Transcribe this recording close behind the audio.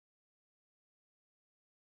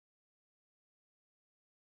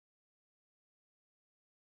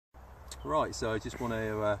Right, so I just want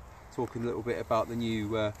to talk a little bit about the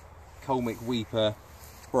new Colmic Weper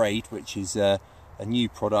Braid, which is a new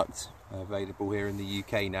product available here in the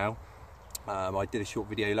UK now. I did a short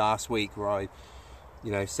video last week where I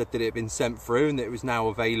said that it had been sent through and that it was now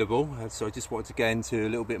available, and so I just wanted to get into a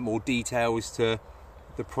little bit more detail as to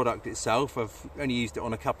the product itself. I've only used it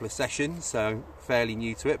on a couple of sessions, so I'm fairly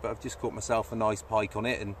new to it, but I've just caught myself a nice pike on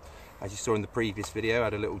it, and as you saw in the previous video, I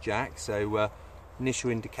had a little jack, so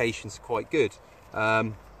initial indications are quite good.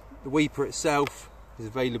 The Weper itself is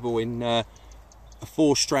available in a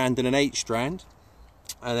 4-strand and an 8-strand,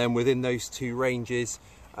 and then within those two ranges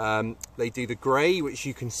they do the grey, which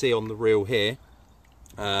you can see on the reel here,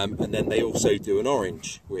 and then they also do an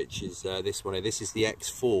orange, which is this one here. This is the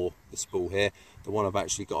X4, the spool here. The one I've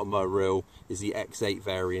actually got on my reel is the X8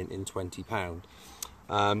 variant in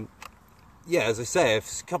 £20. Yeah, as I say,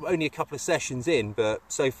 it's only a couple of sessions in, but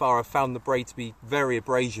so far I've found the braid to be very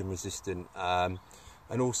abrasion resistant, and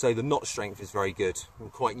also the knot strength is very good. I'm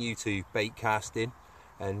quite new to bait casting,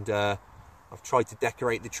 and I've tried to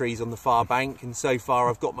decorate the trees on the far bank, and so far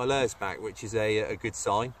I've got my lures back, which is a good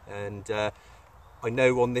sign. And I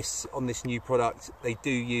know on this new product they do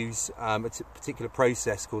use a particular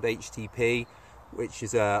process called HTP, which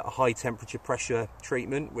is a high temperature pressure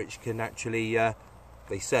treatment, which can actually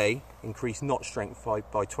they say increase knot strength by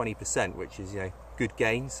 20%, which is good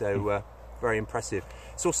gain, so very impressive.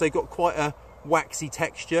 It's also got quite a waxy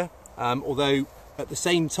texture, although at the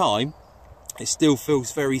same time it still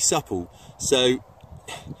feels very supple, so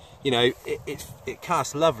it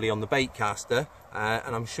casts lovely on the bait caster,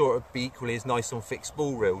 and I'm sure it would be equally as nice on fixed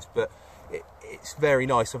spool reels, but it's very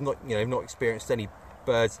nice. I've not experienced any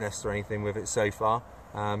bird's nest or anything with it so far.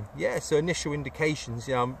 Yeah, so initial indications,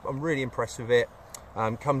 I'm really impressed with it.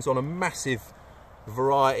 Comes on a massive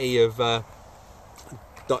variety of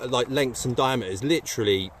like lengths and diameters,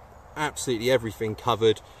 literally absolutely everything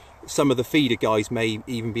covered. Some of the feeder guys may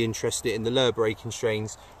even be interested in the lure breaking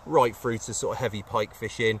strains, right through to sort of heavy pike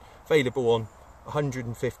fishing. Available on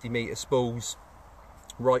 150 metre spools,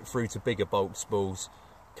 right through to bigger bulk spools.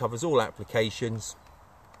 Covers all applications.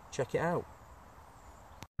 Check it out.